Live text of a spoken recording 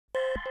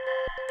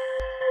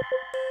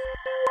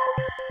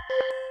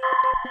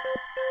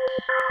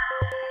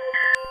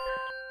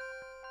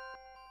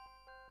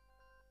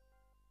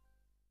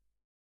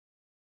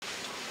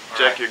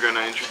you're going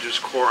to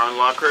introduce Core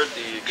Unlocker,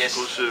 the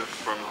exclusive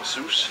from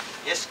ASUS.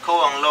 Yes,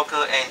 Core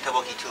Unlocker and Turbo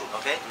Key II.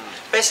 Okay.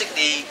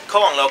 Basically,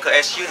 Core Unlocker,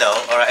 as you know,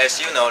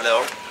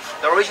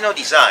 the original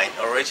design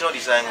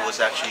was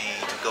actually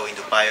to go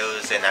into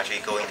BIOS and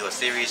actually go into a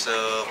series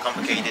of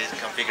complicated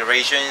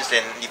configurations,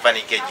 and you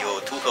finally get your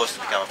 2 cores to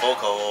become 4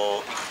 core,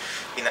 or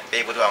be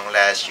able to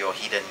unlatch your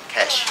hidden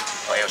cache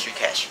or L3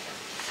 cache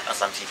on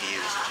some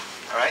CPUs.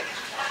 All right.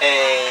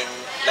 And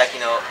like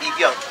if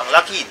you're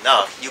unlucky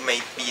enough, you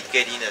may be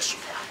getting a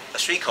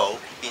 3 core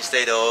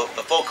instead of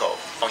a 4 core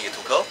on your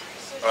 2 core.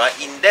 All right.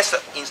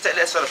 Instead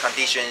that sort of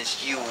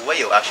conditions, you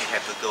will actually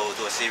have to go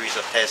through a series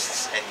of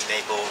tests and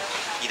enable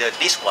either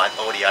this one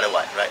or the other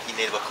one. Right.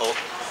 Enable core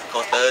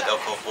 3rd or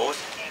core 4th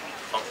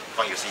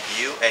on your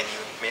CPU, and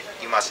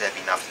you must have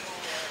enough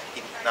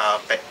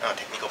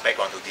technical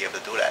background to be able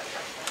to do that.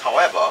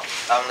 However,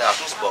 on the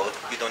ASUS board,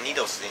 you don't need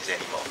those things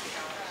anymore.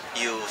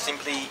 You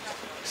simply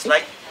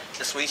slide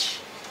the switch,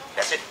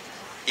 that's it.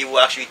 It will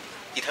actually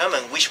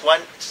determine which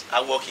ones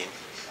are working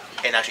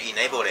and actually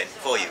enable them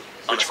for you.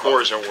 Which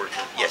cores are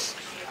working? Yes.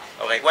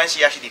 Okay. Once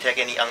you actually detect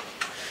any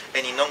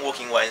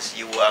non-working ones,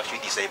 you will actually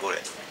disable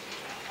it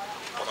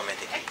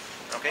automatically.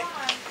 Okay.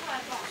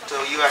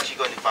 So you're actually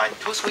going to find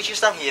 2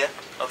 switches down here.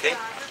 Okay.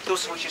 2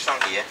 switches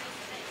down here.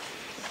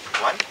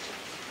 One.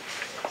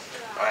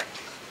 All right.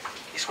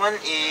 This one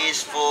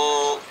is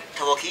for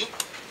Turbo Key,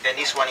 and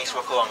this one is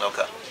for Core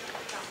Unlocker.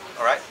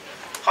 All right.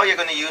 How you're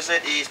going to use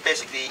it is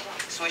basically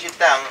switch it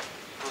down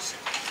to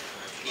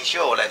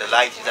ensure that the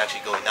light is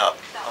actually going up.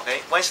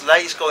 Okay. Once the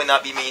light is going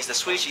up, it means the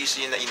switch is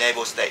in the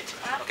enable state.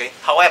 Okay.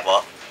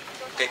 However,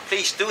 okay,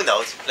 please do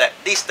note that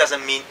this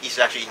doesn't mean it's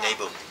actually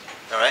enabled.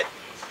 All right.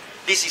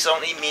 This is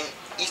only meaning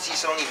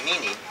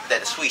that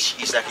the switch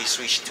is actually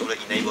switched to the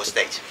enable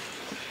state.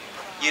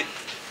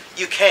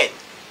 You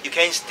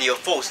can still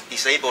force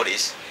disable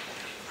this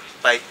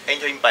by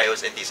entering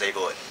BIOS and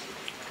disable it.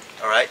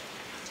 All right.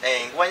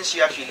 And once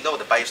you actually load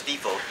the BIOS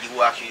default,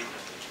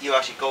 you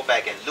actually go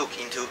back and look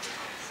into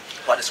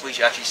what the switch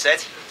actually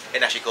set,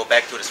 and actually go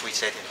back to the switch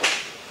setting.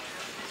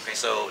 Okay,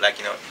 so like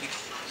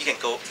you can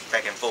go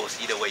back and forth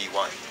either way you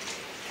want.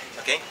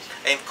 Okay,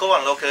 and Core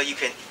Unlocker you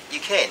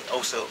can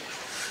also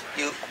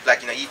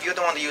if you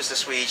don't want to use the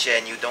switch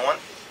and you don't want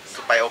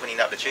to by opening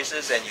up the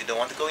traces and you don't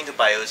want to go into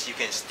BIOS, you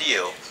can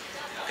still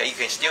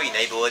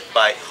enable it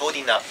by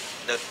holding up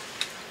the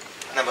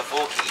number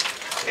 4 key.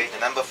 Okay, the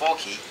number 4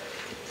 key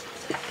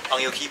on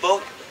your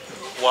keyboard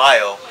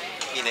while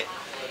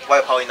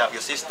powering up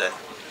your system.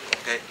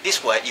 Okay,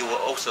 this way you will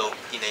also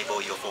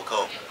enable your 4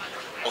 core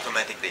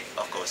automatically,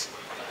 of course.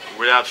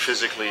 Without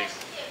physically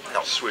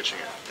switching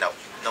it.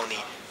 No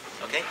need.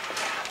 Okay.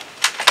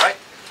 All right.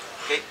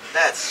 Okay,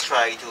 let's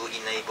try to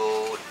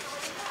enable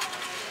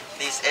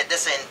this at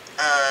this end.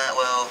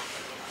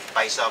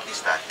 By itself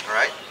this time. All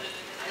right.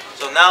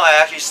 So now I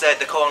actually set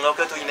the Core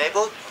Unlocker to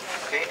enable.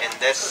 Okay, and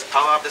let's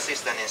power up the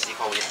system and see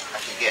what we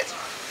actually get.